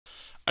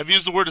I've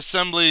used the word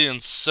assembly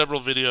in several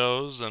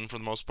videos, and for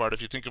the most part,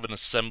 if you think of an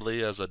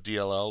assembly as a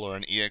DLL or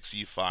an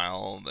exe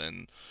file,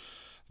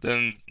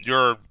 then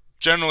you're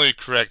generally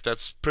correct.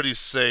 That's pretty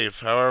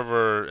safe.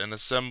 However, an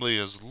assembly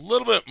is a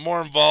little bit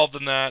more involved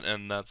than that,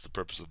 and that's the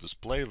purpose of this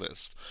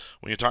playlist.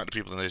 When you talk to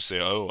people and they say,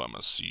 "Oh, I'm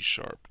a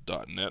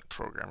C#.NET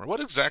programmer," what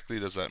exactly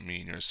does that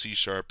mean? You're a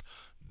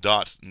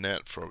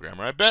C#.NET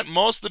programmer. I bet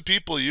most of the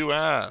people you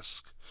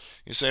ask,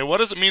 you say, "What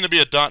does it mean to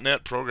be a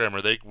 .NET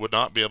programmer?" They would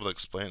not be able to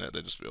explain it.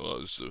 They'd just be,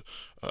 "Well,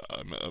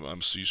 I'm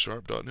a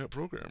C#.NET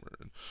programmer."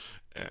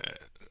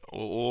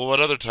 What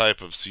other type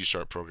of C#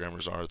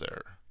 programmers are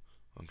there?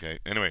 Okay,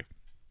 anyway,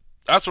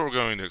 that's what we're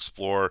going to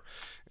explore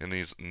in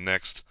these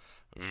next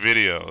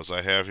videos.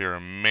 I have here a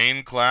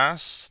main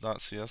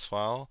class.cs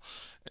file,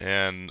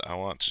 and I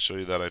want to show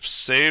you that I've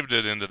saved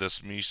it into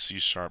this me C#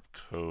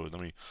 code.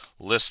 Let me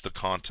list the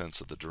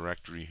contents of the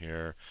directory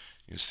here.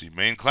 You see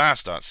main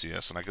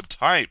class.cs, and I could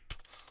type.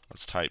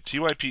 Let's type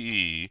type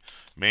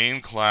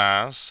main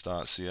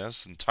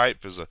class.cs, and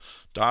type is a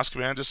DOS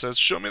command. Just says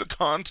show me the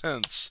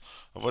contents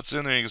of what's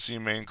in there. You can see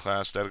main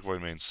class static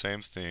void main,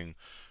 same thing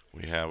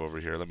we have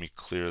over here. Let me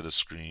clear the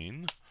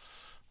screen.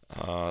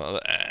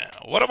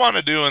 What I want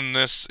to do in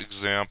this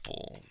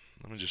example,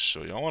 let me just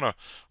show you. I want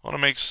to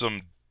make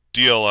some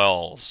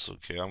DLLs.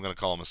 Okay, I'm going to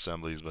call them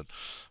assemblies, but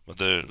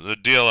the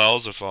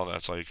DLLs, if all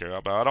that's all you care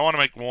about. I want to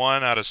make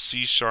one out of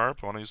C#. I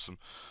want to use some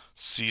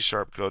C#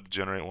 code to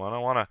generate one. I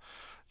want to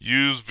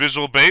use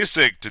Visual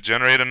Basic to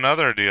generate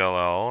another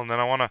DLL, and then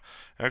I want to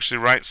actually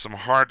write some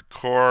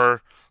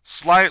hardcore,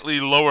 slightly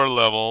lower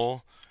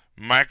level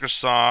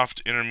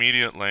Microsoft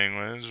intermediate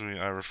language.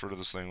 I refer to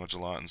this language a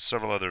lot in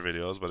several other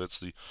videos, but it's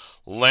the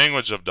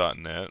language of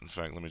 .NET. In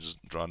fact, let me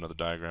just draw another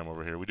diagram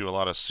over here. We do a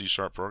lot of C#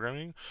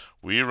 programming.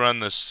 We run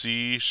the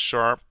C#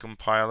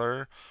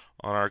 compiler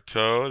on our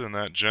code, and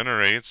that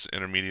generates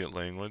intermediate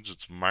language.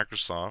 It's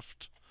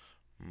Microsoft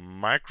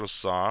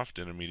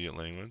intermediate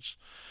language.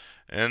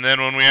 And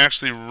then when we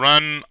actually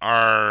run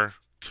our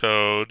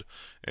code,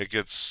 it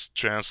gets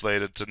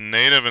translated to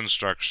native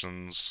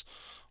instructions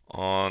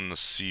on the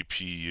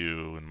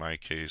CPU, in my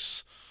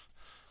case,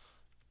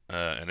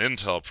 an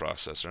Intel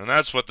processor. And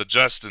that's what the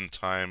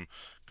just-in-time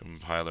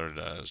compiler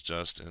does,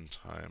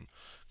 just-in-time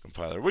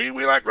compiler.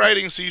 We like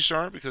writing C#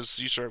 because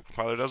C#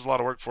 compiler does a lot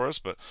of work for us,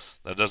 but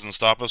that doesn't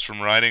stop us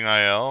from writing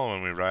IL.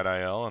 When we write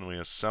IL and we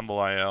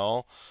assemble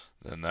IL,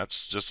 then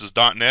that's just as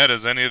 .NET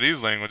as any of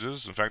these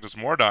languages. In fact, it's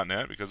more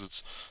 .NET because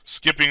it's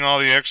skipping all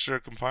the extra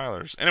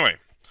compilers. Anyway,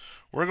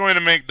 we're going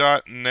to make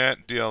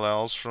 .NET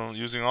DLLs from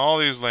using all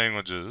these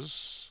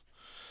languages.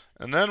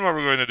 And then what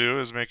we're going to do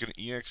is make an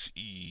exe,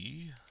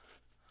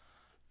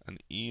 and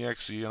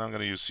I'm going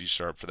to use C#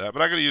 for that,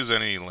 but I'm going to use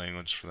any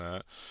language for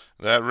that.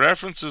 That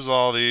references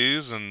all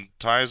these and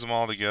ties them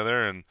all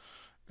together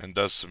and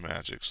does some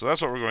magic. So that's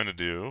what we're going to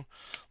do.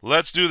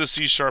 Let's do the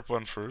C#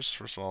 one first.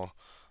 First of all,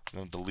 I'm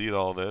going to delete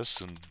all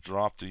this and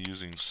drop the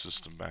using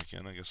system back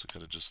in. I guess I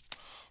could have just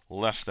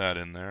left that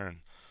in there.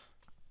 And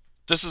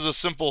this is a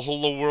simple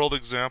hello world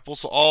example,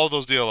 so all of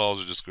those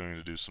DLLs are just going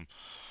to do some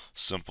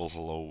simple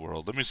hello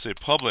world. Let me say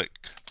public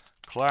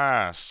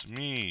class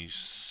me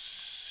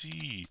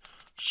C#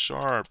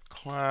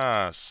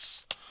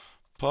 class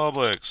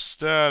public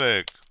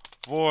static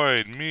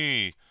void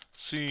me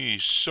C#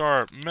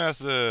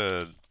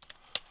 method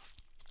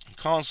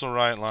console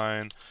write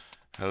line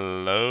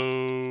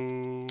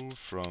hello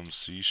from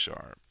C#.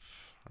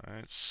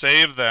 Alright,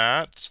 save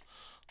that.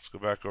 Let's go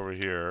back over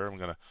here. I'm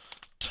going to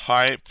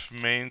type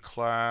main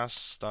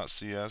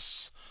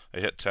class.cs. I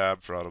hit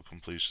tab for auto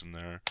completion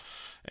there.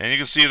 And you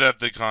can see that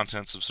the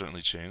contents have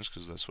certainly changed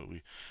because that's what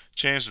we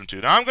changed them to.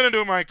 Now I'm going to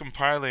do my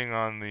compiling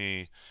on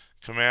the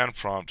command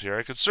prompt here.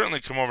 I could certainly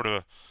come over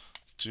to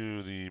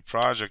the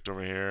project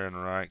over here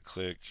and right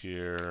click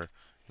here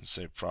and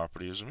say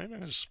properties, or maybe I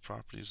can just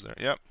properties there.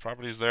 Yep,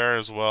 properties there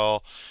as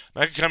well.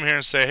 And I can come here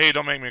and say, hey,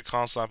 don't make me a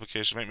console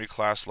application, make me a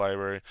class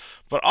library.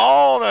 But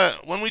all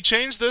that, when we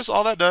change this,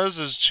 all that does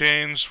is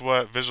change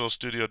what Visual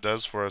Studio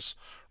does for us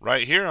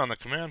right here on the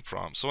command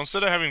prompt. So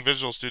instead of having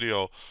Visual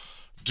Studio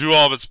do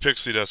all of its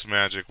pixie dust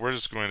magic, we're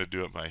just going to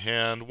do it by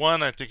hand.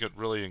 One, I think it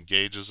really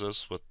engages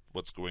us with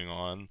what's going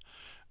on,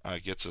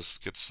 gets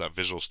that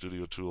Visual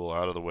Studio tool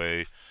out of the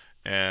way.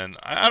 And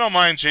I don't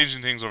mind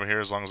changing things over here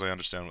as long as I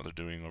understand what they're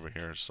doing over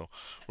here. So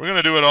we're going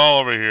to do it all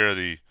over here,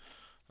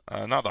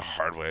 not the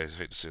hard way, I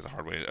hate to say the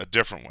hard way, a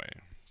different way.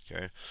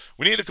 Okay.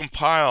 We need to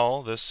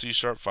compile this C#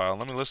 file.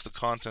 Let me list the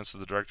contents of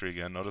the directory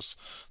again. Notice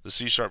the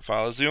C#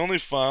 file is the only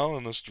file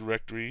in this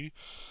directory,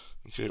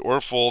 okay,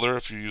 or folder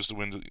if you're using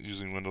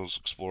Windows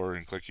Explorer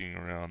and clicking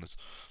around. It's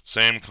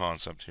same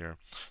concept here.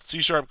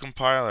 C#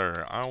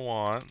 compiler, I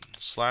want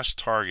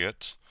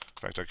 /target.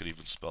 In fact, I could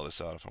even spell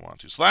this out if I want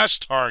to.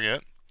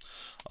 /target,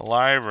 a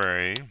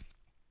library,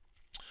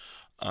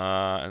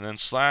 and then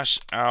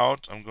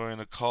 /out. I'm going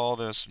to call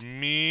this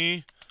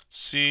me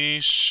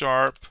C#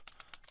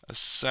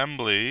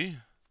 assembly.dll.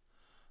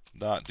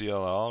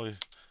 We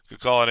could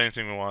call it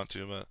anything we want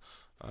to, but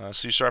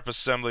C#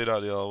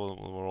 assembly.dll,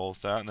 we'll roll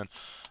with that. And then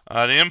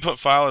The input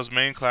file is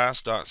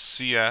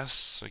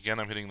mainclass.cs. Again,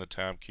 I'm hitting the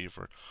tab key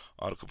for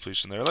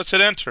autocompletion there. Let's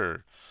hit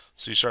enter.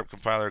 C#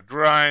 compiler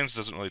grinds,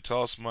 doesn't really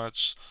tell us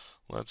much.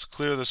 Let's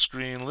clear the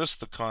screen, list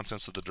the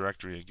contents of the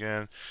directory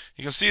again.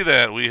 You can see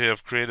that we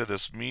have created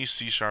this me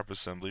C#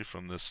 assembly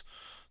from this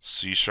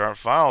C#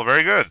 file.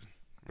 Very good.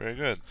 Very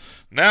good.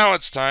 Now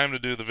it's time to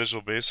do the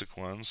Visual Basic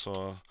one. So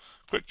a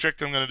quick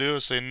trick I'm going to do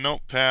is say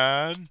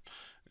notepad,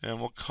 and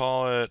we'll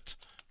call it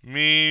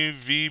me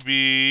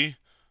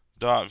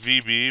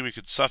VB.VB. We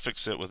could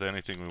suffix it with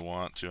anything we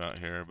want to out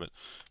here, but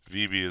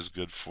VB is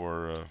good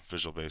for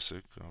Visual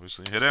Basic,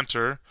 obviously. Hit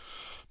enter.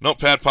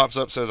 Notepad pops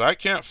up, says, I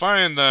can't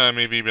find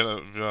me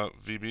VB.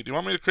 Do you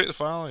want me to create the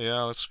file?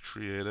 Yeah, let's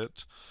create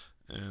it.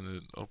 And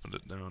it opened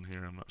it down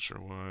here. I'm not sure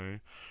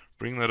why.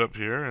 Bring that up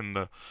here,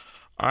 and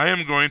I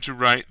am going to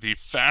write the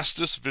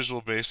fastest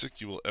Visual Basic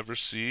you will ever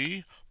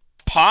see.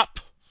 Pop.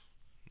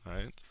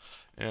 Right?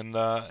 And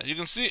you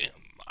can see,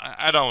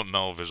 I don't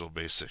know Visual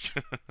Basic.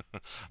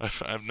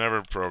 I've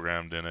never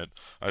programmed in it.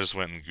 I just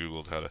went and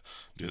Googled how to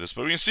do this.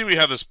 But we can see we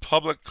have this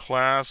public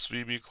class,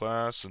 VB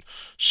class, and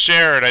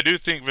shared. I do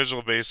think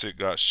Visual Basic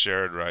got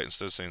shared right.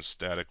 Instead of saying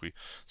static, we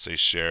say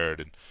shared.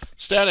 And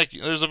static,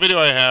 there's a video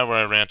I have where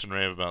I rant and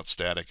rave about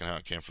static and how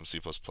it came from C++,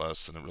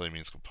 and it really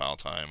means compile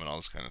time and all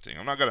this kind of thing.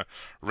 I'm not going to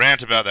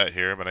rant about that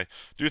here, but I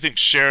do think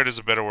shared is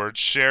a better word.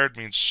 Shared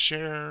means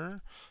share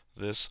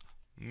this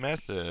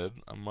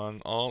method among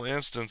all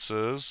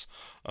instances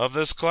of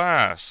this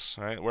class,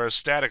 right? Whereas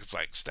static, it's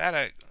like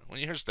static. When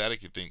you hear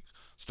static, you think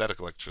static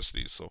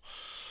electricity. So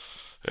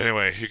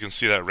anyway, you can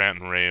see that rant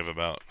and rave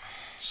about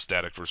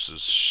static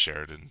versus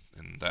shared in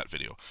that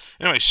video.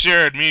 Anyway,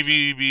 shared me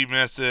VB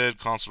method,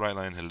 console write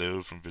line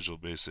hello from Visual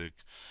Basic.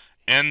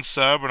 End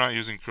sub, we're not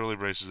using curly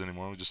braces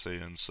anymore. We just say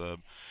end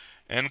sub.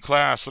 End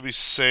class, let me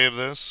save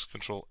this.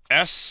 Control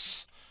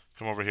S.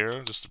 Come over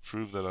here just to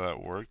prove that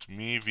that worked.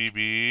 Me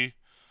VB.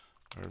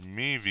 Or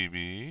me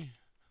VB,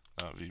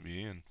 not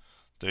VB, and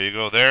there you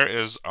go. There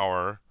is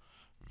our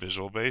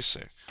Visual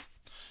Basic.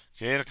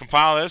 Okay, to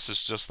compile this,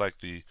 it's just like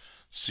the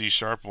C#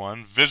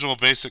 one. Visual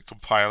Basic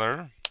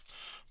compiler,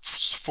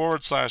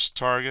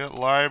 /target,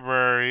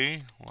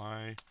 library,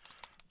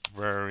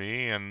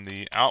 and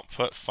the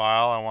output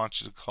file I want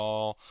you to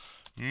call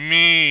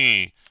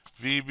me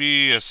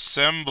VB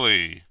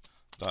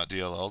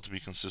assembly.dll to be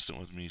consistent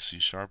with me C#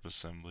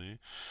 assembly.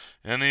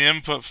 And the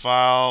input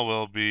file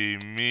will be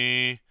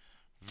me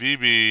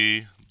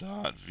VB.VB.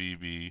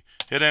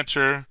 Hit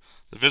enter.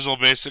 The Visual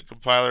Basic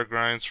compiler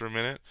grinds for a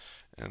minute.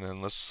 And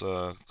then let's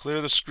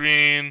clear the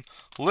screen,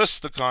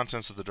 list the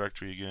contents of the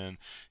directory again.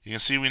 You can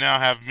see we now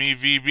have me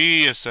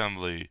VB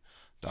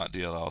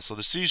assembly.dll. So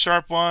the C#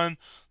 one,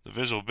 the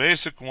Visual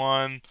Basic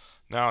one.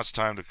 Now it's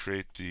time to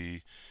create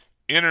the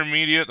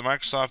intermediate, the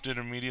Microsoft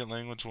Intermediate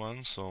Language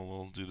one. So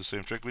we'll do the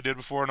same trick we did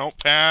before.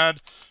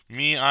 Notepad,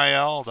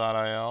 me.il.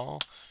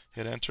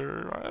 Hit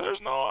enter.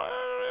 There's no...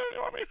 You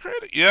want me to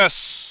create it?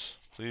 Yes.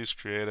 Please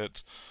create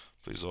it.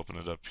 Please open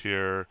it up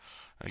here.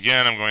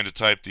 Again, I'm going to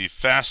type the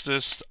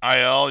fastest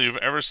IL you've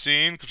ever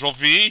seen. Control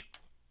V.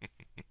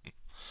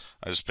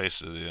 I just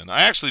pasted it in.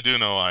 I actually do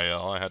know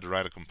IL. I had to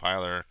write a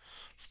compiler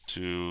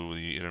to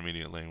the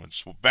intermediate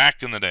language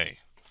back in the day.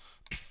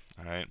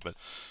 Alright, but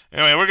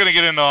anyway, we're going to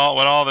get into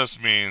what all this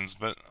means,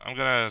 but I'm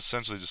going to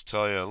essentially just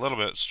tell you a little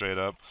bit straight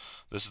up.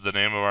 This is the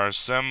name of our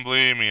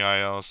assembly,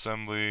 me.il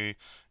assembly.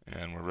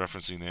 And we're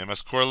referencing the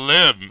MS Core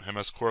lib,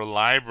 MS Core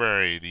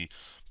library, the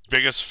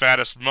biggest,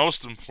 fattest,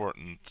 most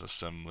important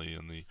assembly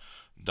in the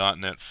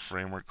 .NET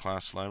Framework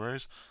class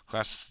libraries.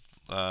 Class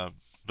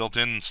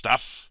built-in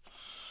stuff.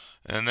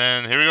 And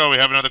then here we go. We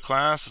have another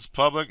class. It's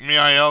public.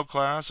 me.il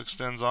class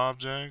extends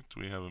object.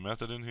 We have a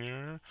method in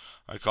here.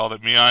 I called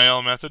it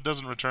me.il method.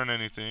 Doesn't return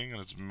anything,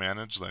 and it's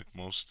managed like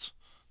most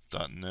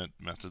 .NET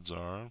methods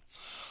are.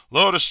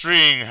 Load a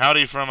string,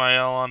 howdy from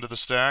IL onto the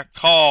stack.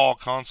 Call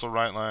console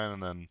write line,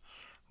 and then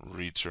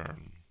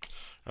return.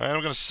 Alright,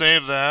 I'm going to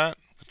save that.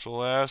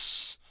 Control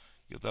S.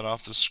 Get that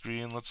off the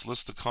screen. Let's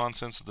list the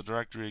contents of the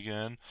directory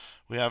again.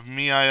 We have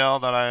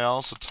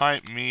me.il.il, so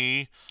type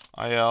me.il.il.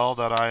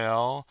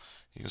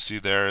 You can see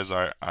there is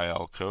our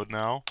IL code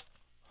now.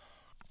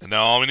 And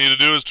now all we need to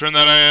do is turn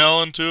that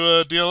IL into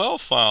a DLL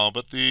file,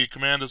 but the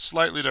command is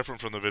slightly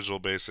different from the Visual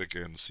Basic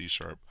and C#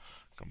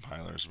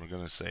 compilers. We're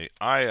going to say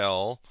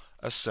IL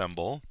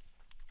assemble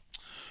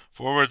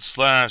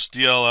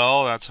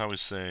 /DLL. That's how we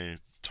say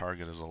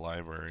target as a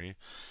library.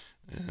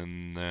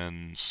 And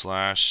then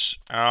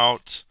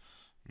 /out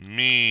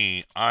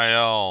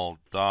me.il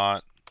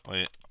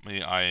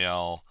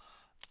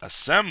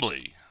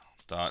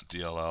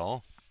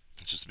assembly.dll.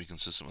 Just to be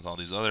consistent with all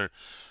these other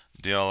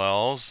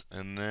DLLs.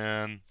 And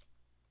then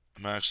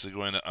I'm actually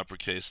going to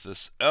uppercase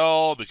this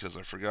L because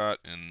I forgot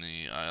in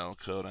the IL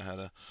code I had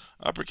a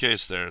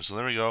uppercase there. So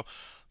there we go.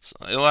 So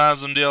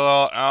ilasm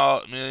DLL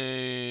out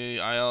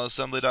me.il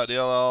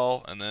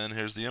assembly.dll, and then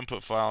here's the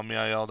input file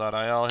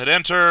me.il.il. Hit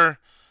enter.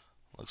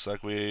 Looks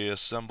like we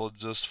assembled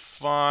just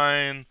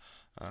fine.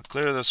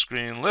 Clear the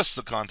screen, list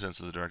the contents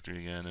of the directory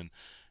again, and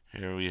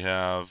here we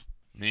have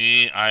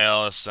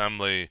me.il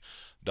assembly.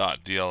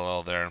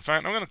 .dll there. In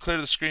fact, I'm going to clear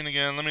the screen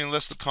again. Let me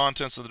list the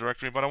contents of the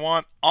directory, but I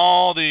want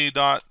all the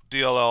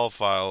 .dll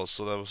files.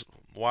 So that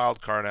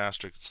wildcard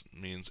asterisk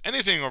means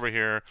anything over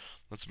here.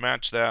 Let's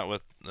match that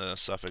with the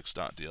suffix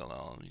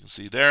 .dll. You can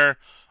see there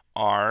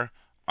are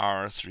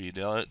our 3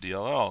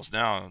 DLLs.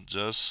 Now,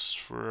 just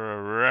for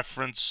a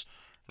reference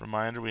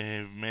reminder, we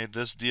have made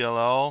this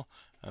DLL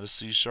out of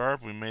C#.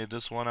 We made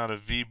this one out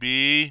of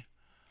VB.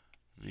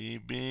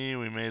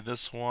 We made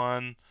this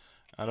one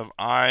out of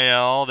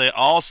IL. They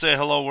all say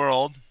hello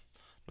world.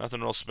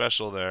 Nothing real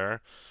special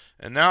there.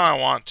 And now I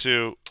want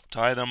to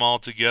tie them all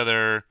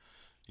together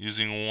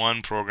using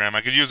one program.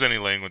 I could use any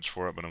language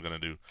for it, but I'm going to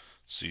do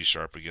C#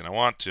 again. I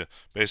want to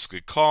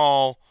basically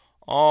call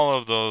all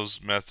of those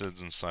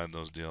methods inside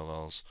those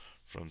DLLs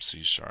from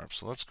C#. So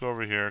let's go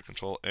over here,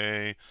 Control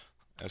A,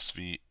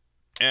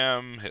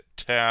 SVM, hit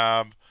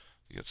Tab,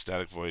 you get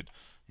static void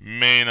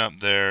main up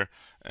there.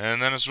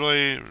 And then it's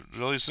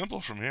really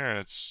simple from here.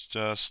 It's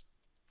just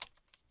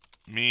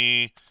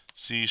me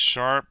C#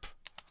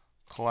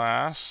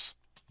 class,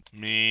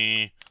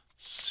 me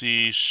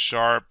C#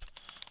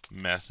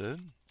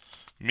 method,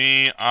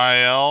 me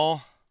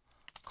IL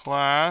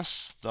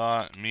class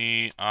dot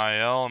me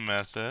IL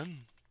method,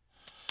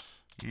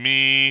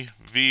 me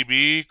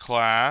VB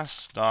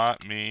class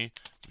dot me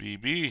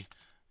VB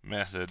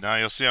method. Now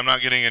you'll see I'm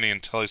not getting any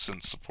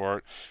IntelliSense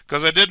support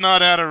because I did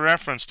not add a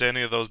reference to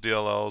any of those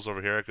DLLs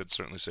over here. I could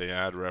certainly say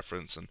add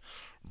reference and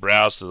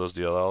browse to those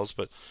DLLs,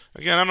 but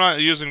again, I'm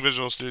not using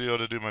Visual Studio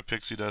to do my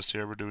pixie dust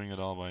here. We're doing it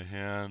all by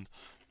hand.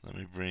 Let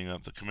me bring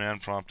up the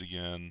command prompt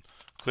again,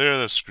 clear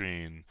the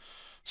screen,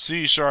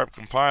 C#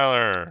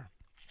 compiler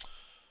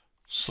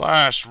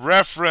 /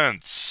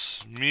 reference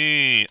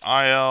me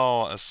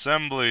IL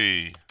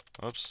assembly,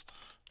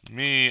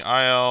 me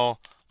IL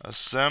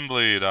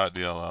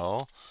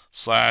assembly.dll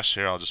 /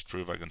 here I'll just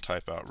prove I can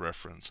type out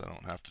reference. I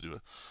don't have to do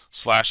a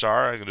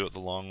 /r. I can do it the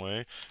long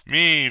way.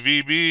 Me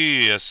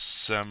VB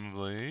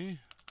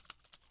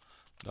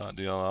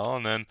assembly.dll,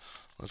 and then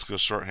let's go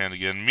shorthand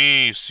again.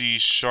 Me C#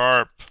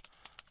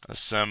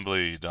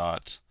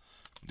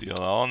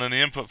 assembly.dll, and then the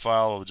input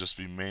file will just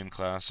be main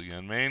class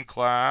again. Main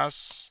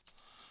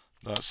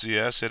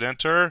class.cs. Hit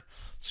enter.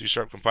 C#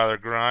 compiler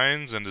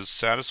grinds and is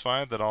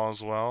satisfied that all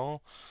is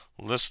well.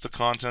 List the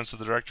contents of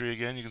the directory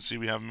again. You can see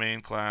we have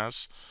main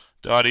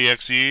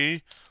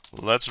class.exe.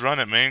 Let's run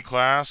it. Main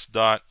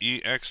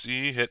class.exe.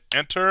 Hit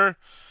enter.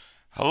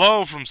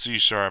 Hello from C#.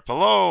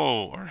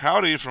 Hello, or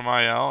howdy from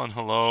IL, and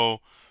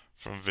hello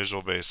from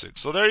Visual Basic.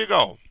 So there you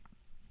go.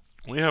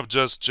 We have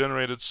just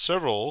generated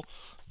several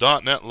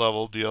 .NET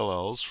level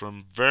DLLs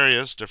from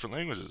various different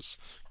languages.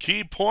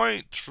 Key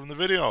point from the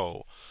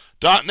video: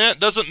 .NET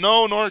doesn't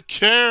know nor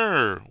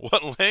care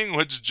what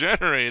language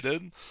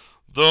generated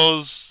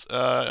those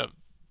 .NET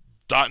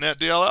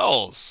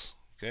DLLs.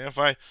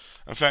 Okay,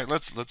 in fact,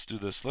 let's do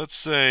this. Let's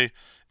say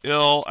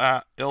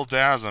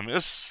ildasm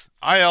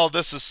il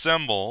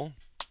disassemble.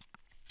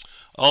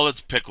 Oh,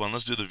 let's pick one.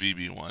 Let's do the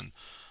VB one.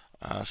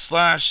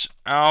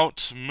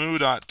 /out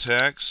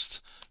mu.text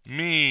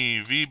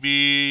me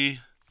VB.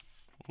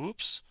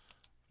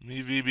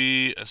 Me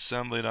VB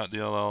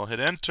assembly.dll. Hit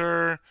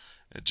enter.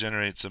 It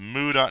generates a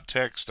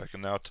mu.text. I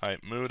can now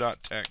type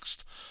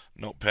mu.text.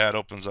 Notepad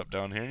opens up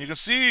down here, and you can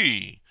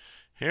see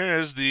here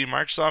is the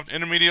Microsoft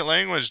Intermediate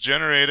Language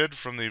generated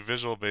from the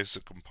Visual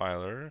Basic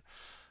compiler.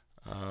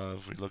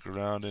 If we look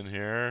around in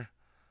here,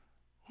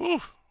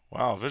 whew,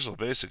 wow, Visual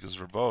Basic is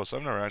verbose.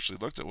 I've never actually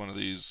looked at one of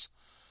these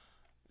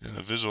in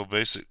a Visual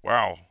Basic.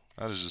 Wow,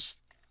 that is just,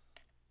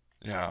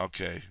 yeah,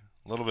 okay,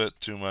 a little bit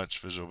too much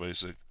Visual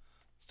Basic.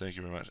 Thank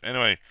you very much.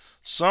 Anyway,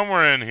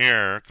 somewhere in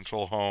here,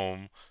 Control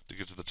Home to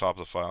get to the top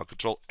of the file.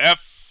 Control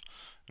F.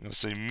 I'm going to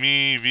say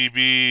me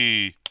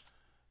VB.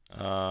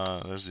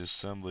 There's the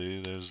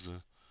assembly.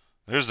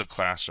 There's the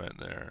class right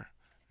there.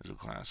 There's a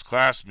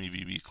class me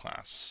VB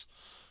class.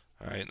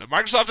 All right. Now,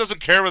 Microsoft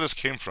doesn't care where this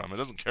came from. It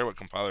doesn't care what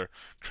compiler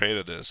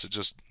created this. It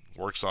just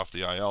works off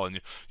the IL,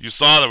 and you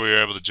saw that we were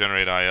able to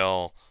generate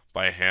IL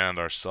by hand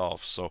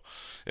ourselves. So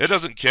it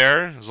doesn't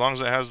care as long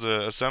as it has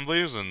the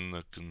assemblies and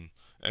it can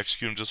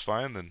execute them just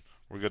fine. Then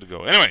we're good to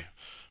go. Anyway,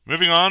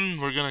 moving on,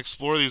 we're going to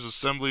explore these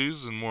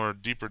assemblies in more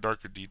deeper,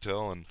 darker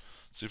detail and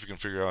see if we can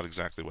figure out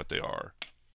exactly what they are.